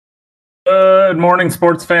Good morning,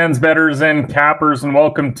 sports fans, bettors, and cappers, and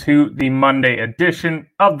welcome to the Monday edition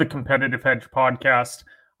of the Competitive Hedge podcast.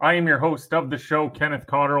 I am your host of the show, Kenneth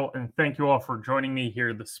Cotterill, and thank you all for joining me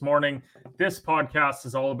here this morning. This podcast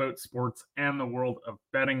is all about sports and the world of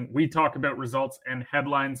betting. We talk about results and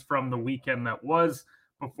headlines from the weekend that was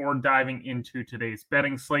before diving into today's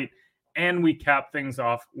betting slate, and we cap things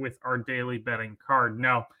off with our daily betting card.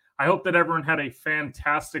 Now, I hope that everyone had a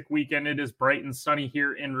fantastic weekend. It is bright and sunny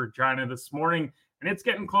here in Regina this morning, and it's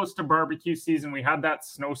getting close to barbecue season. We had that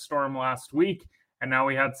snowstorm last week, and now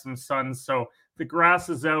we had some sun. So the grass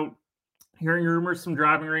is out. Hearing rumors some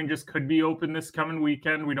driving ranges could be open this coming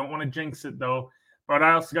weekend. We don't want to jinx it, though. But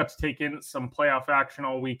I also got to take in some playoff action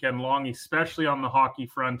all weekend long, especially on the hockey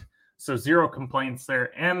front. So zero complaints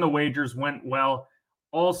there, and the wagers went well.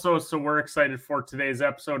 Also, so we're excited for today's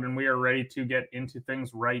episode, and we are ready to get into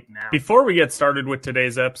things right now. Before we get started with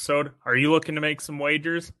today's episode, are you looking to make some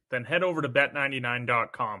wagers? Then head over to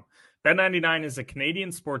bet99.com. Bet99 is a Canadian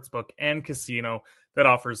sportsbook and casino that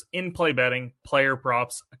offers in-play betting, player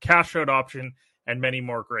props, a cash-out option, and many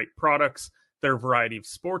more great products. There are a variety of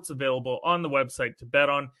sports available on the website to bet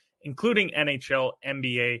on, including NHL,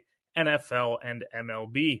 NBA, NFL, and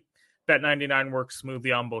MLB. Bet99 works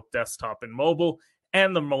smoothly on both desktop and mobile,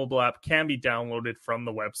 and the mobile app can be downloaded from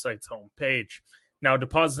the website's homepage. Now,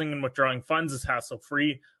 depositing and withdrawing funds is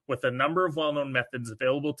hassle-free with a number of well-known methods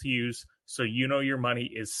available to use, so you know your money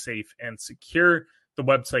is safe and secure. The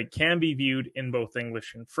website can be viewed in both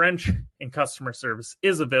English and French, and customer service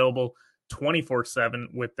is available 24/7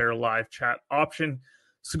 with their live chat option.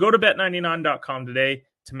 So go to bet99.com today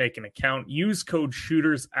to make an account. Use code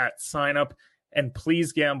SHOOTERS at sign-up. And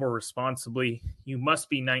please gamble responsibly. You must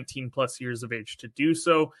be 19 plus years of age to do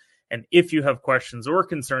so. And if you have questions or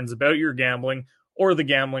concerns about your gambling or the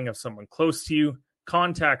gambling of someone close to you,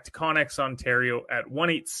 contact Connex Ontario at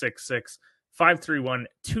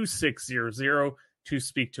 1-866-531-2600 to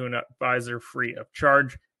speak to an advisor free of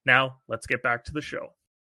charge. Now, let's get back to the show.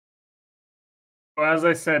 As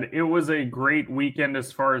I said, it was a great weekend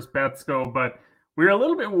as far as bets go, but we were a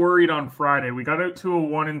little bit worried on Friday. We got out to a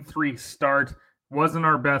 1-3 start. Wasn't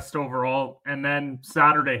our best overall. And then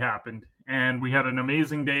Saturday happened, and we had an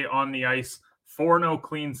amazing day on the ice. 4-0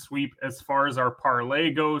 clean sweep as far as our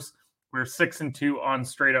parlay goes. We're 6-2 on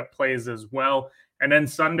straight-up plays as well. And then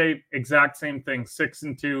Sunday, exact same thing,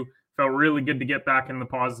 6-2. Felt really good to get back in the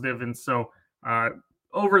positive. And so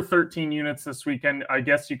over 13 units this weekend, I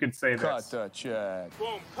guess you could say this. Cut the check.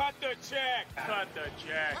 Boom, cut the check. Cut the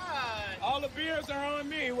check. All the beers are on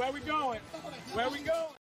me. Where we going? Where we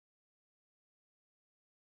going?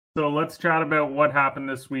 So let's chat about what happened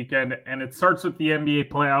this weekend. And it starts with the NBA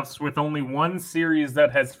playoffs with only one series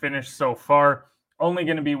that has finished so far. Only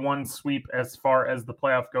going to be one sweep as far as the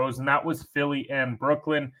playoff goes. And that was Philly and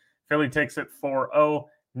Brooklyn. Philly takes it 4-0.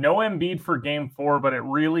 No Embiid for game 4, but it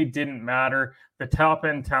really didn't matter. The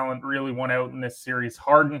top-end talent really won out in this series.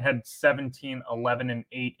 Harden had 17, 11, and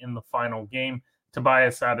 8 in the final game.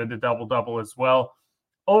 Tobias added a double-double as well.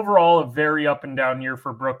 Overall, a very up-and-down year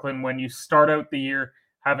for Brooklyn. When you start out the year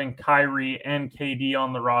having Kyrie and KD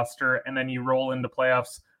on the roster, and then you roll into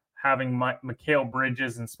playoffs having Mikal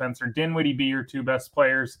Bridges and Spencer Dinwiddie be your two best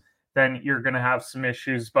players, then you're going to have some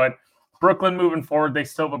issues. But Brooklyn moving forward, they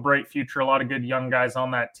still have a bright future. A lot of good young guys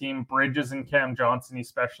on that team. Bridges and Cam Johnson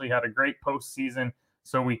especially had a great postseason,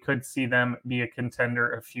 so we could see them be a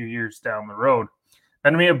contender a few years down the road.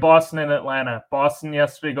 Then we have Boston and Atlanta. Boston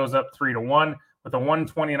yesterday goes up 3-1 with a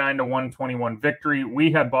 129-121 victory.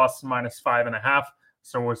 We had Boston minus 5.5,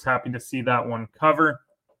 so was happy to see that one cover.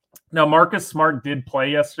 Now, Marcus Smart did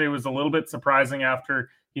play yesterday. It was a little bit surprising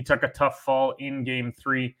after he took a tough fall in Game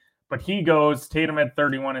 3. But he goes. Tatum had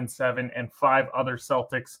 31-7, and 5 other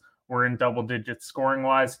Celtics were in double digits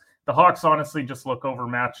scoring-wise. The Hawks honestly just look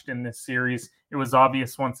overmatched in this series. It was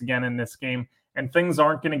obvious once again in this game, and things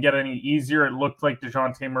aren't going to get any easier. It looked like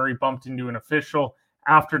DeJounte Murray bumped into an official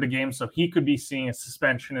after the game, so he could be seeing a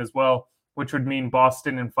suspension as well, which would mean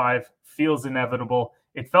Boston in 5 feels inevitable.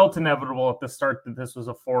 It felt inevitable at the start that this was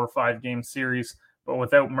a 4 or 5 game series, but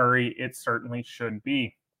without Murray, it certainly should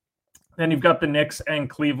be. Then you've got the Knicks and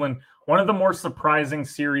Cleveland. One of the more surprising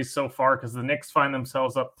series so far because the Knicks find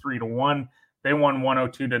themselves up 3-1. They won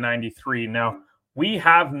 102-93. Now, we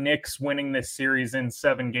have Knicks winning this series in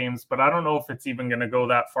 7 games, but I don't know if it's even going to go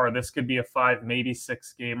that far. This could be a 5, maybe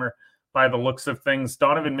 6 gamer by the looks of things.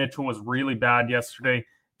 Donovan Mitchell was really bad yesterday.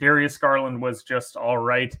 Darius Garland was just all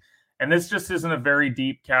right. And this just isn't a very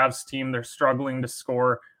deep Cavs team. They're struggling to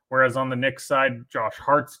score. Whereas on the Knicks side, Josh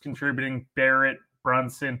Hart's contributing, Barrett,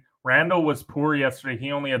 Brunson. Randall was poor yesterday.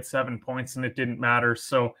 He only had 7 points, and it didn't matter.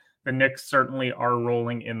 So the Knicks certainly are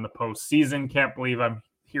rolling in the postseason. Can't believe I'm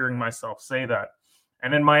hearing myself say that.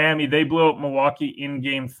 And in Miami, they blew out Milwaukee in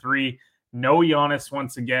Game 3. No Giannis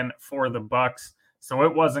once again for the Bucks. So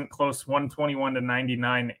it wasn't close.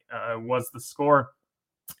 121-99 was the score.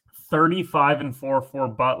 35-4 for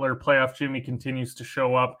Butler. Playoff Jimmy continues to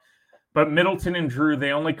show up. But Middleton and Drew,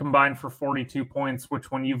 they only combined for 42 points,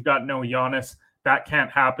 which when you've got no Giannis, that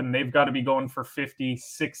can't happen. They've got to be going for 50,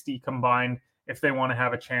 60 combined if they want to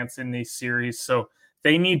have a chance in these series. So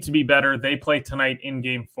they need to be better. They play tonight in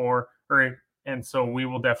Game 4, and so we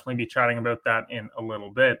will definitely be chatting about that in a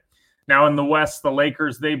little bit. Now in the West, the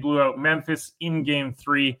Lakers, they blew out Memphis in Game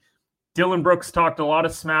 3. Dylan Brooks talked a lot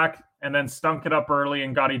of smack and then stunk it up early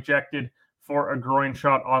and got ejected for a groin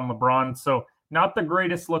shot on LeBron. So not the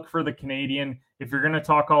greatest look for the Canadian. If you're going to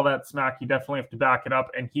talk all that smack, you definitely have to back it up,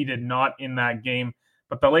 and he did not in that game.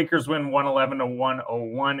 But the Lakers win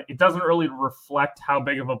 111-101. It doesn't really reflect how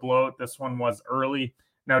big of a blowout this one was early.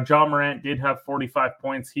 Now, Ja Morant did have 45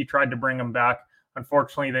 points. He tried to bring them back.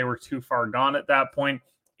 Unfortunately, they were too far gone at that point.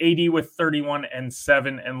 AD with 31 and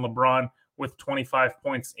 7, and LeBron with 25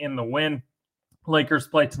 points in the win. Lakers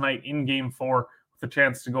play tonight in Game 4 with a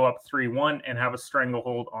chance to go up 3-1 and have a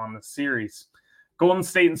stranglehold on the series. Golden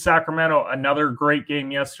State and Sacramento, another great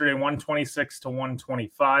game yesterday,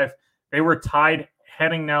 126-125. They were tied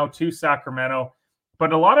heading now to Sacramento,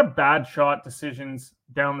 but a lot of bad shot decisions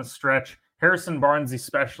down the stretch. Harrison Barnes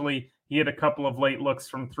especially, he had a couple of late looks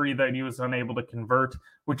from three that he was unable to convert,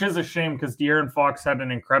 which is a shame because De'Aaron Fox had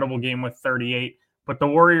an incredible game with 38. But the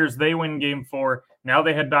Warriors, they win Game 4. Now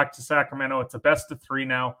they head back to Sacramento. It's a best of 3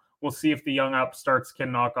 now. We'll see if the young upstarts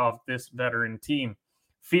can knock off this veteran team.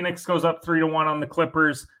 Phoenix goes up 3-1 on the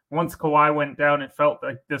Clippers. Once Kawhi went down, it felt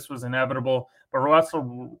like this was inevitable. But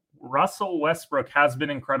Russell Westbrook has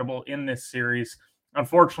been incredible in this series.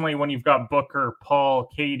 Unfortunately, when you've got Booker, Paul,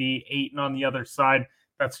 KD, Ayton on the other side,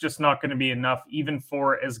 that's just not going to be enough, even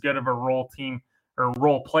for as good of a role team or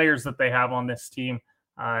role players that they have on this team.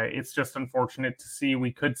 It's just unfortunate to see.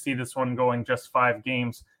 We could see this one going just 5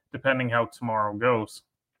 games, depending how tomorrow goes.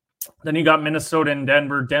 Then you got Minnesota and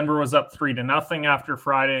Denver. Denver was up 3-0 after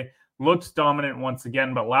Friday. Looked dominant once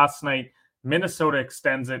again, but last night, Minnesota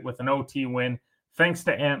extends it with an OT win. Thanks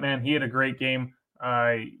to Ant-Man. He had a great game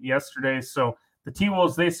yesterday. So the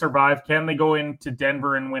T-Wolves, they survive. Can they go into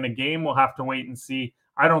Denver and win a game? We'll have to wait and see.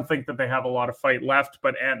 I don't think that they have a lot of fight left,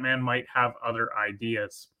 but Ant-Man might have other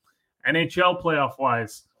ideas. NHL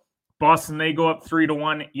playoff-wise, Boston, they go up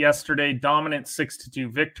 3-1 yesterday. Dominant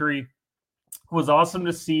 6-2 victory. It was awesome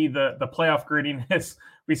to see the playoff grittiness.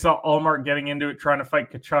 We saw Allmark getting into it, trying to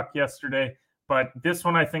fight Kachuk yesterday. But this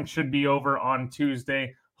one, I think, should be over on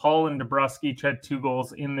Tuesday. Hall and DeBrusk each had 2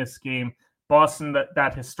 goals in this game. Boston,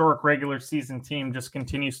 that historic regular season team, just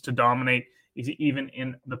continues to dominate even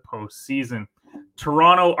in the postseason.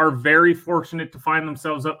 Toronto are very fortunate to find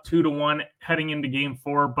themselves up 2-1 heading into Game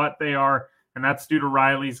 4, but they are, and that's due to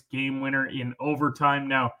Riley's game winner in overtime.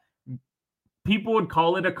 Now, people would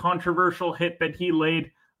call it a controversial hit that he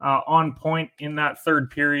laid on point in that third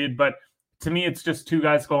period, but to me, it's just 2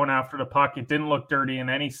 guys going after the puck. It didn't look dirty in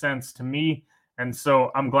any sense to me, and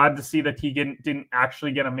so I'm glad to see that he didn't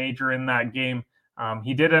actually get a major in that game.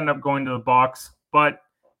 He did end up going to the box, but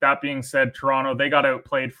that being said, Toronto, they got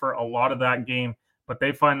outplayed for a lot of that game, but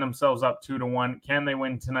they find themselves up 2-1. Can they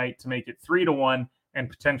win tonight to make it 3-1 and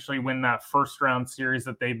potentially win that first round series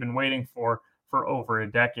that they've been waiting for over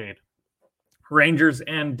a decade? Rangers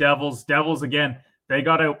and Devils. Devils, again, they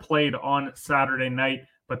got outplayed on Saturday night,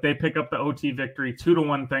 but they pick up the OT victory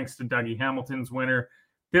 2-1 thanks to Dougie Hamilton's winner.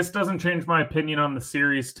 This doesn't change my opinion on the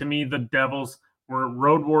series. To me, the Devils were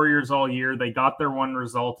road warriors all year. They got their one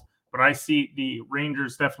result. But I see the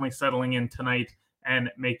Rangers definitely settling in tonight and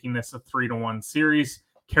making this a 3-1 series.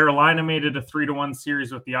 Carolina made it a 3-1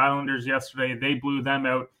 series with the Islanders yesterday. They blew them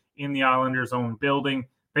out in the Islanders' own building.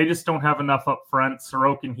 They just don't have enough up front.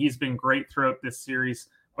 Sorokin, he's been great throughout this series,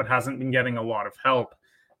 but hasn't been getting a lot of help.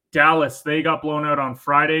 Dallas, they got blown out on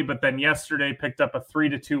Friday, but then yesterday picked up a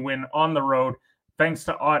 3-2 win on the road. Thanks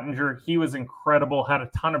to Ottinger, he was incredible, had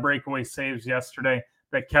a ton of breakaway saves yesterday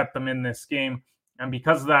that kept them in this game. And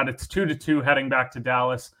because of that, it's 2-2 heading back to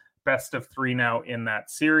Dallas. Best of 3 now in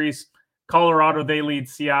that series. Colorado, they lead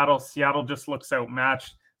Seattle. Seattle just looks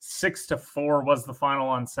outmatched. 6-4 was the final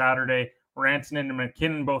on Saturday, where Antonin and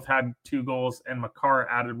McKinnon both had 2 goals, and Makar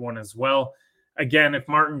added 1 as well. Again, if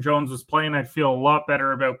Martin Jones was playing, I'd feel a lot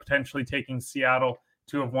better about potentially taking Seattle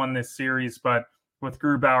to have won this series. But with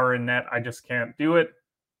Grubauer in net, I just can't do it.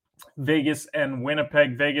 Vegas and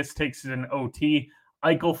Winnipeg. Vegas takes it in OT.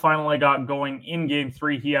 Eichel finally got going in Game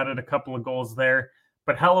 3. He added a couple of goals there.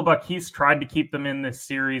 But Hellebuck, he's tried to keep them in this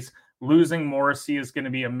series. Losing Morrissey is going to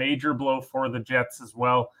be a major blow for the Jets as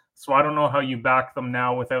well. So I don't know how you back them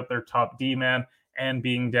now without their top D-man and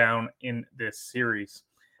being down in this series.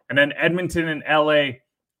 And then Edmonton and LA,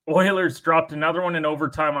 Oilers dropped another one in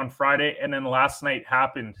overtime on Friday, and then last night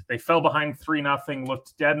happened. They fell behind 3-0,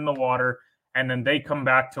 looked dead in the water, and then they come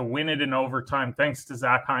back to win it in overtime thanks to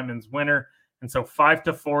Zach Hyman's winner. And so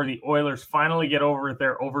 5-4, the Oilers finally get over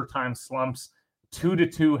their overtime slumps,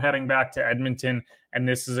 2-2 heading back to Edmonton, and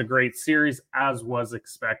this is a great series, as was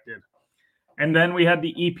expected. And then we had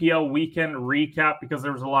the EPL weekend recap because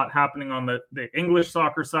there was a lot happening on the English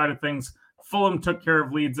soccer side of things. Fulham took care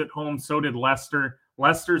of Leeds at home, so did Leicester.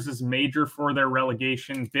 Leicester's is major for their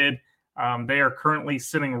relegation bid. They are currently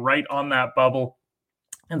sitting right on that bubble,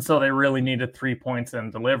 and so they really needed 3 points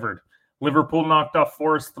and delivered. Liverpool knocked off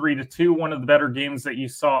Forest 3-2, one of the better games that you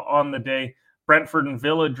saw on the day. Brentford and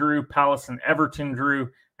Villa drew, Palace and Everton drew,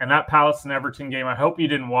 and that Palace and Everton game, I hope you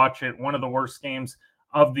didn't watch it. One of the worst games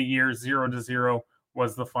of the year, 0-0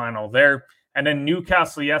 was the final there. And then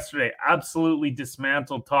Newcastle yesterday absolutely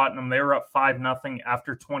dismantled Tottenham. They were up 5-0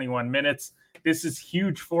 after 21 minutes. This is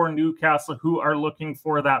huge for Newcastle, who are looking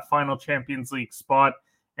for that final Champions League spot,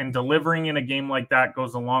 and delivering in a game like that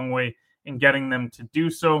goes a long way in getting them to do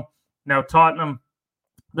so. Now, Tottenham,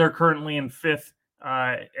 they're currently in fifth,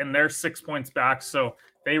 and they're 6 points back, so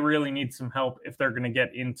they really need some help if they're going to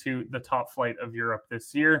get into the top flight of Europe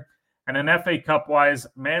this year. And then FA Cup-wise,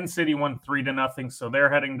 Man City won 3-0, so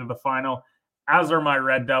they're heading to the final, as are my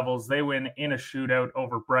Red Devils. They win in a shootout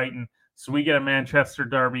over Brighton, so we get a Manchester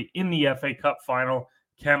derby in the FA Cup final.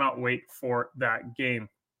 Cannot wait for that game.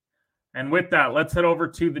 And with that, let's head over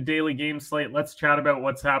to the daily game slate. Let's chat about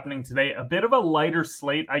what's happening today. A bit of a lighter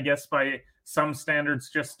slate, I guess, by some standards,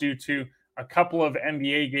 just due to a couple of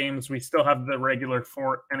NBA games. We still have the regular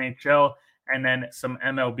for NHL and then some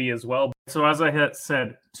MLB as well. So as I had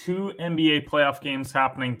said, 2 NBA playoff games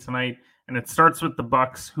happening tonight, and it starts with the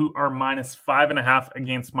Bucks, who are minus 5.5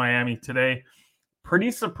 against Miami today.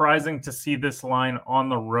 Pretty surprising to see this line on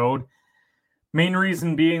the road. Main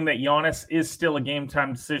reason being that Giannis is still a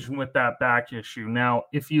game-time decision with that back issue. Now,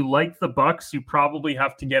 if you like the Bucks, you probably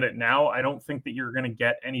have to get it now. I don't think that you're going to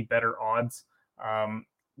get any better odds.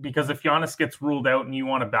 Because if Giannis gets ruled out and you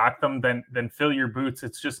want to back them, then fill your boots.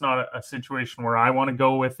 It's just not a situation where I want to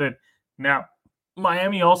go with it. Now,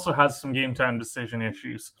 Miami also has some game-time decision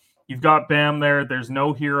issues. You've got Bam there. There's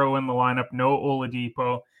no Hero in the lineup, no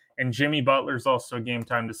Oladipo, and Jimmy Butler's also a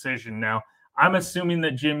game-time decision. Now, I'm assuming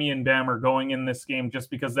that Jimmy and Bam are going in this game just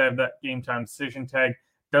because they have that game-time decision tag.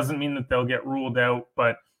 Doesn't mean that they'll get ruled out,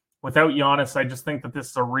 but without Giannis, I just think that this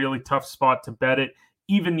is a really tough spot to bet it.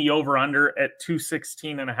 Even the over-under at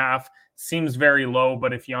 216.5 seems very low,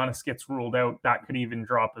 but if Giannis gets ruled out, that could even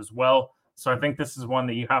drop as well. So I think this is one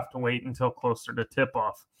that you have to wait until closer to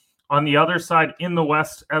tip-off. On the other side, in the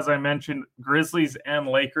West, as I mentioned, Grizzlies and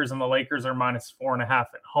Lakers, and the Lakers are minus 4.5 at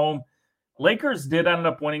home. Lakers did end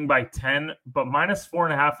up winning by 10, but minus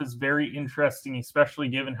 4.5 is very interesting, especially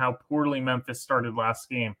given how poorly Memphis started last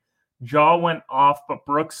game. Jaw went off, but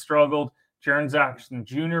Brooks struggled. Jaren Jackson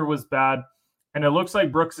Jr. was bad. And it looks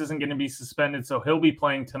like Brooks isn't going to be suspended, so he'll be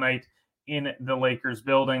playing tonight in the Lakers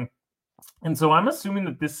building. And so I'm assuming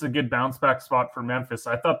that this is a good bounce back spot for Memphis.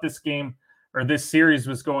 I thought this game or this series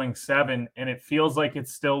was going 7, and it feels like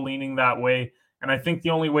it's still leaning that way. And I think the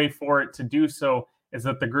only way for it to do so is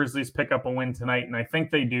that the Grizzlies pick up a win tonight, and I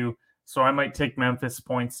think they do. So I might take Memphis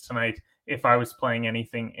points tonight if I was playing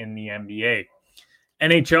anything in the NBA.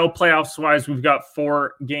 NHL playoffs-wise, we've got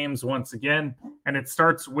 4 games once again, and it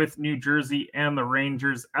starts with New Jersey and the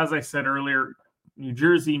Rangers. As I said earlier, New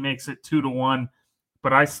Jersey makes it 2-1,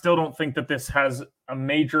 but I still don't think that this has a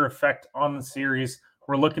major effect on the series.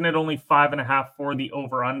 We're looking at only 5.5 for the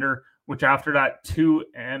over-under, which after that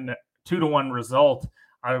 2-1 result,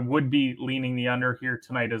 I would be leaning the under here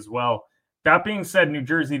tonight as well. That being said, New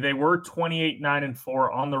Jersey, they were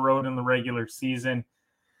 28-9-4 on the road in the regular season.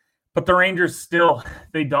 But the Rangers still,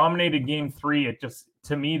 they dominated game 3. It just,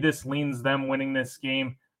 to me, this leans them winning this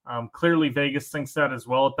game. Clearly, Vegas thinks that as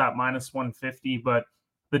well at that minus 150, but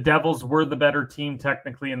the Devils were the better team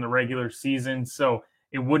technically in the regular season, so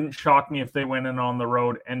it wouldn't shock me if they went in on the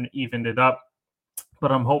road and evened it up.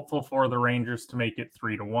 But I'm hopeful for the Rangers to make it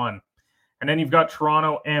 3-1. And then you've got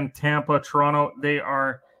Toronto and Tampa. Toronto, they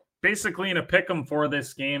are basically in a pick'em for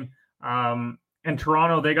this game. And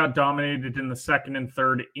Toronto, they got dominated in the second and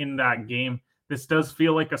third in that game. This does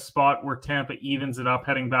feel like a spot where Tampa evens it up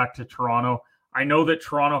heading back to Toronto. I know that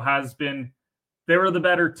Toronto they were the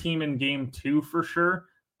better team in game 2 for sure,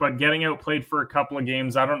 but getting outplayed for a couple of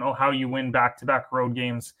games, I don't know how you win back-to-back road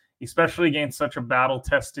games especially against such a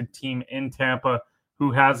battle-tested team in Tampa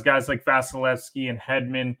who has guys like Vasilevsky and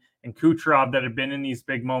Hedman and Kucherov that have been in these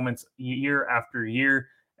big moments year after year.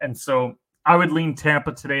 And so I would lean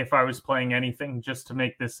Tampa today if I was playing anything just to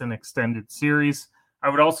make this an extended series. I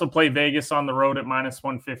would also play Vegas on the road at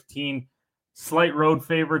 -115. Slight road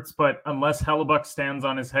favorites, but unless Hellebuck stands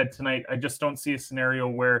on his head tonight, I just don't see a scenario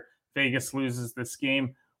where Vegas loses this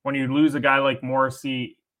game. When you lose a guy like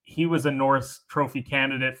Morrissey, he was a Norris Trophy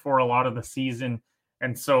candidate for a lot of the season.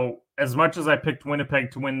 And so as much as I picked Winnipeg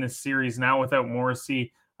to win this series, now without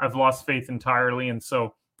Morrissey, I've lost faith entirely. And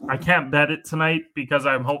so I can't bet it tonight because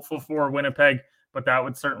I'm hopeful for Winnipeg, but that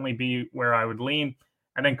would certainly be where I would lean.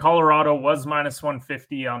 And then Colorado was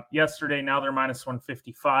 -150 on yesterday. Now they're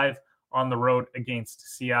 -155 on the road against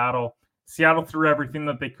Seattle. Seattle threw everything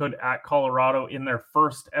that they could at Colorado in their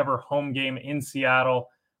first ever home game in Seattle.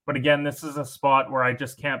 But again, this is a spot where I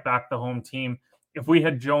just can't back the home team. If we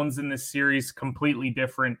had Jones in this series, completely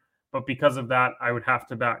different. But because of that, I would have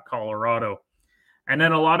to back Colorado. And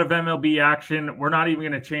then a lot of MLB action. We're not even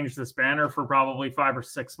going to change this banner for probably 5 or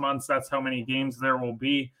 6 months. That's how many games there will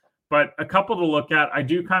be. But a couple to look at. I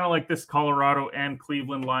do kind of like this Colorado and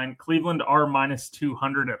Cleveland line. Cleveland are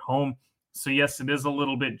 -200 at home. So yes, it is a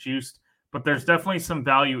little bit juiced. But there's definitely some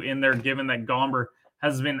value in there given that Gomber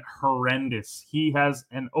has been horrendous. He has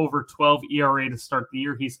an over 12 ERA to start the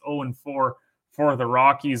year. He's 0-4 for the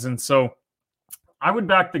Rockies. And so I would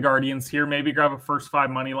back the Guardians here. Maybe grab a first 5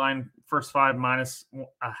 money line, first 5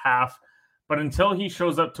 -0.5. But until he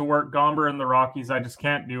shows up to work, Gomber and the Rockies, I just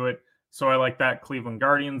can't do it. So I like that Cleveland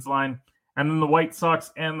Guardians line. And then the White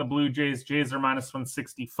Sox and the Blue Jays. Jays are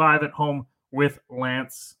 -165 at home with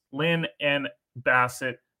Lynn and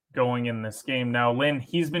Bassett going in this game. Now, Lynn,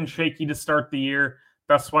 he's been shaky to start the year.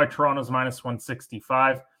 That's why Toronto's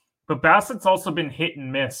 -165. But Bassett's also been hit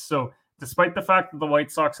and miss. So despite the fact that the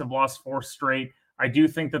White Sox have lost 4 straight, I do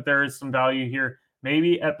think that there is some value here.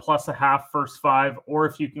 Maybe at +0.5 first 5, or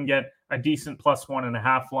if you can get a decent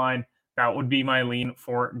 +1.5 line, that would be my lean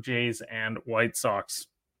for Jays and White Sox.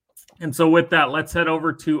 And so with that, let's head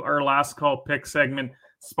over to our last call pick segment,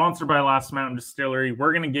 sponsored by Last Mountain Distillery.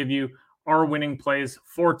 We're going to give you our winning plays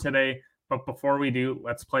for today. But before we do,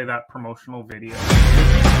 let's play that promotional video.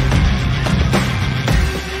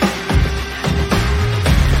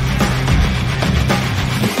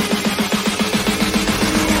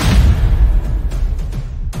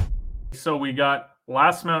 So we got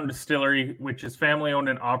Last Mountain Distillery, which is family-owned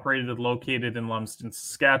and operated, located in Lumsden,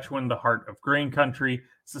 Saskatchewan, the heart of grain country.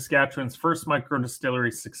 Saskatchewan's first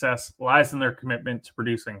micro-distillery success lies in their commitment to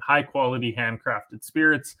producing high-quality handcrafted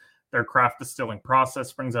spirits. Their craft distilling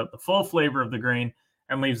process brings out the full flavor of the grain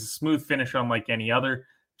and leaves a smooth finish unlike any other.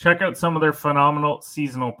 Check out some of their phenomenal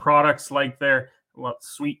seasonal products like their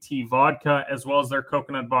sweet tea vodka as well as their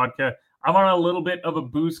coconut vodka. I'm on a little bit of a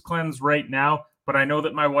booze cleanse right now, but I know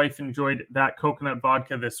that my wife enjoyed that coconut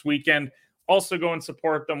vodka this weekend. Also go and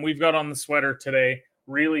support them. We've got on the sweater today.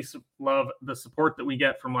 Really love the support that we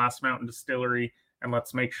get from Last Mountain Distillery, and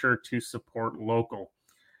let's make sure to support local.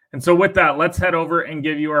 And so with that, let's head over and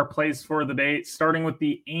give you our plays for the day, starting with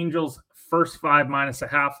the Angels first 5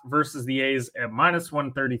 -0.5 versus the A's at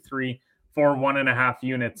 -133 for 1.5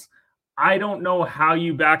 units. I don't know how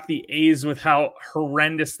you back the A's with how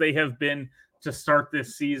horrendous they have been to start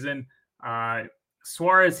this season.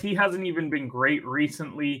 Suarez, he hasn't even been great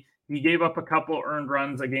recently. He gave up a couple earned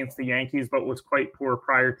runs against the Yankees, but was quite poor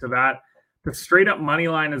prior to that. The straight up money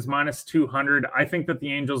line is -200. I think that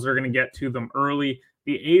the Angels are going to get to them early.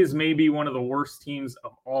 The A's may be one of the worst teams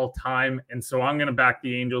of all time, and so I'm going to back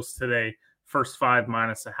the Angels today, first 5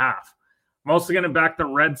 -0.5. I'm also going to back the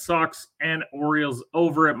Red Sox and Orioles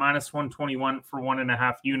over at -121 for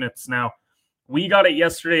 1.5 units. Now, we got it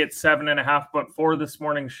yesterday at 7.5, but for this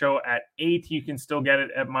morning's show at 8, you can still get it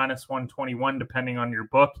at -121 depending on your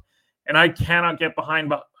book. And I cannot get behind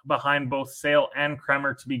both Sale and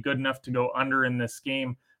Kremer to be good enough to go under in this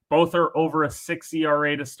game. Both are over a 6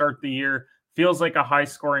 ERA to start the year. Feels like a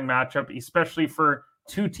high-scoring matchup, especially for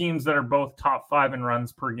two teams that are both top 5 in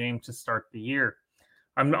runs per game to start the year.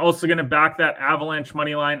 I'm also going to back that Avalanche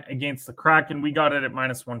money line against the Kraken. We got it at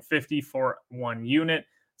 -150 for 1 unit.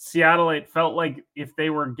 Seattle, it felt like if they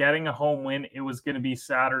were getting a home win, it was going to be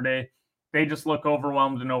Saturday. They just look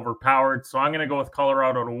overwhelmed and overpowered. So I'm going to go with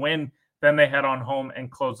Colorado to win. Then they head on home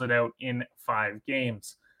and close it out in 5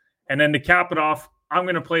 games. And then to cap it off, I'm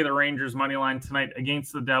going to play the Rangers money line tonight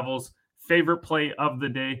against the Devils. Favorite play of the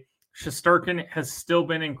day. Shesterkin has still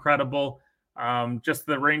been incredible. Just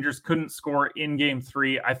the Rangers couldn't score in game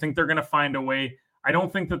 3. I think they're going to find a way. I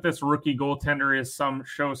don't think that this rookie goaltender is some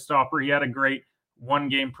showstopper. He had a great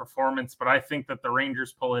one-game performance, but I think that the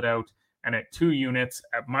Rangers pull it out, and at 2 units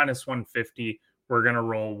at -150, we're going to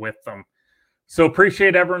roll with them. So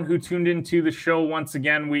appreciate everyone who tuned into the show once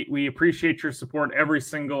again. We appreciate your support every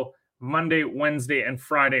single Monday, Wednesday, and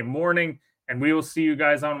Friday morning, and we will see you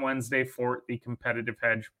guys on Wednesday for the Competitive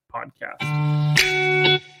Hedge podcast.